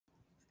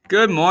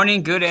Good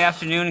morning, good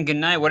afternoon, and good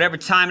night. Whatever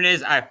time it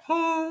is, I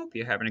hope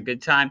you're having a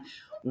good time.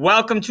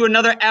 Welcome to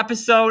another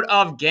episode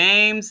of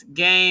Games.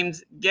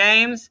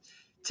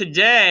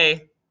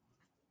 Today,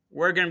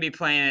 we're going to be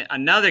playing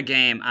another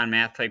game on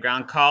Math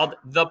Playground called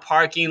The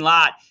Parking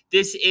Lot.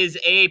 This is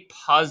a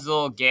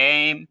puzzle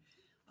game,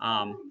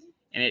 and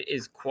it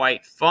is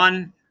quite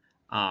fun.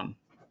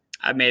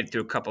 I've made it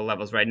through a couple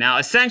levels right now.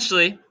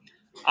 Essentially,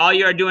 all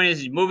you are doing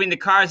is moving the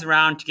cars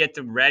around to get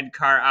the red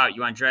car out. You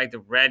want to drag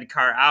the red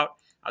car out.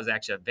 I was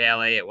actually a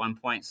valet at one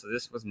point, so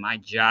this was my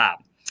job.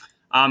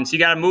 So you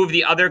got to move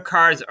the other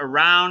cars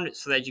around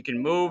so that you can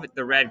move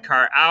the red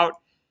car out.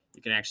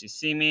 You can actually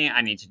see me. I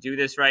need to do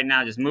this right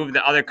now. Just move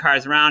the other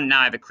cars around.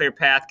 Now I have a clear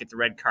path. Get the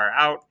red car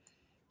out.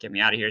 Get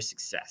me out of here.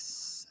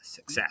 Success.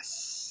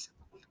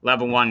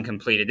 Level 1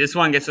 completed. This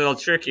one gets a little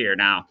trickier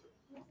now.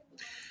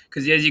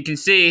 Because as you can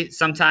see,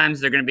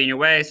 sometimes they're going to be in your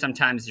way.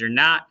 Sometimes you're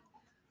not.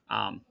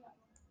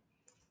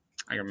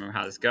 I don't remember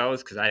how this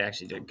goes because I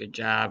actually did a good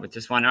job with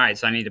this one. All right,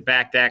 so I need to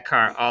back that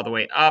car all the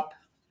way up.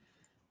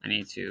 I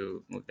need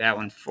to move that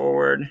one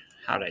forward.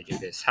 How did I do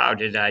this?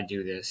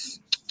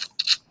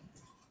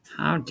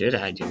 I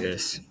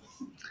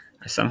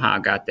somehow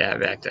got that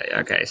back to,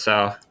 okay,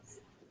 so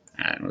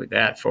I move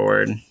that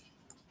forward.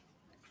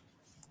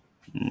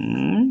 I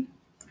can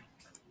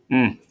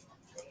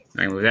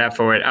move that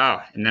forward. Oh,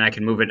 and then I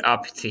can move it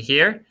up to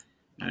here.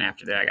 And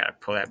after that, I got to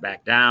pull that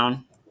back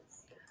down.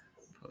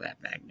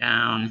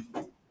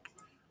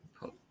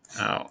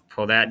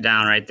 Pull that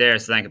down right there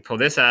so I can pull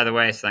this out of the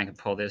way, so I can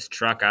pull this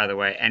truck out of the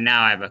way. And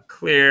now I have a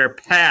clear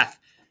path.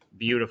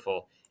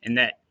 Beautiful. And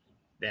that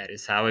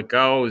is how it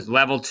goes.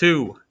 Level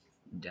 2,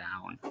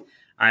 down. All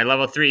right,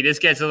 level 3. This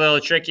gets a little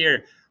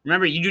trickier.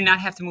 Remember, you do not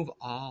have to move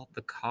all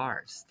the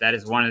cars. That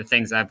is one of the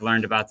things I've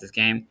learned about this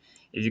game.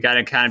 Is you got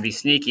to kind of be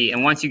sneaky.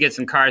 And once you get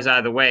some cars out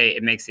of the way,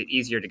 it makes it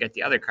easier to get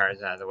the other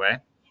cars out of the way.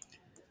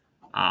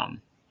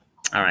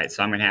 All right,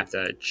 so I'm going to have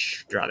to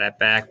draw that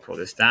back, pull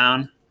this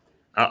down.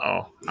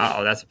 Uh-oh,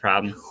 that's a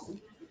problem.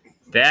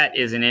 That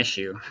is an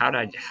issue. How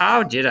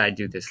did I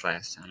do this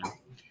last time?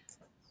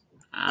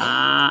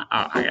 I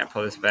got to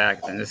pull this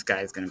back. Then this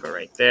guy's going to go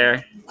right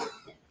there.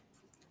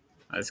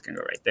 This is going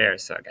to go right there.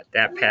 So I got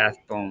that path.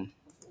 Boom.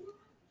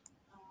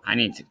 I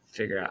need to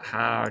figure out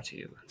how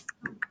to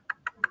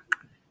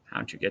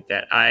get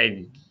that.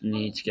 I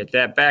need to get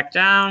that back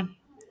down.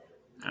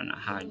 I don't know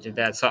how I did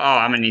that. So,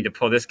 I'm going to need to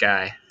pull this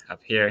guy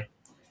up here.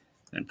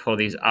 And pull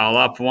these all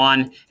up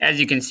one. As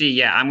you can see,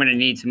 yeah, I'm going to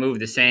need to move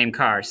the same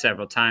car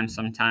several times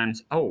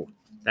sometimes. Oh,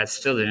 that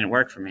still didn't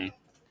work for me.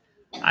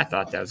 I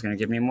thought that was going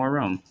to give me more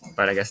room,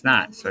 but I guess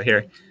not. So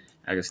here,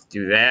 I just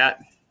do that,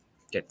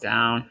 get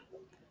down.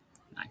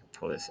 I can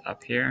pull this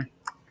up here.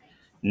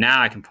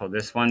 Now I can pull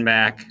this one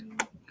back.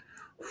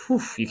 Whew,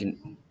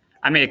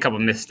 I made a couple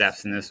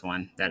missteps in this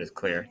one. That is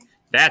clear.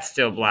 That's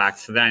still blocked,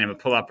 so then I'm going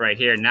to pull up right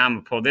here. Now I'm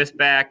going to pull this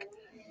back,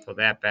 pull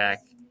that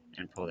back,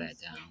 and pull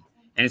that down.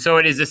 And so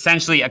it is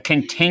essentially a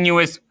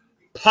continuous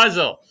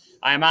puzzle.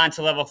 I am on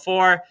to level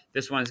 4.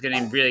 This one's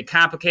getting really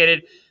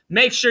complicated.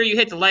 Make sure you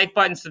hit the like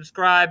button,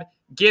 subscribe,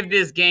 give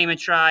this game a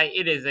try.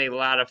 It is a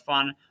lot of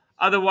fun.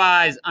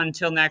 Otherwise,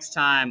 until next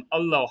time,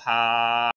 aloha.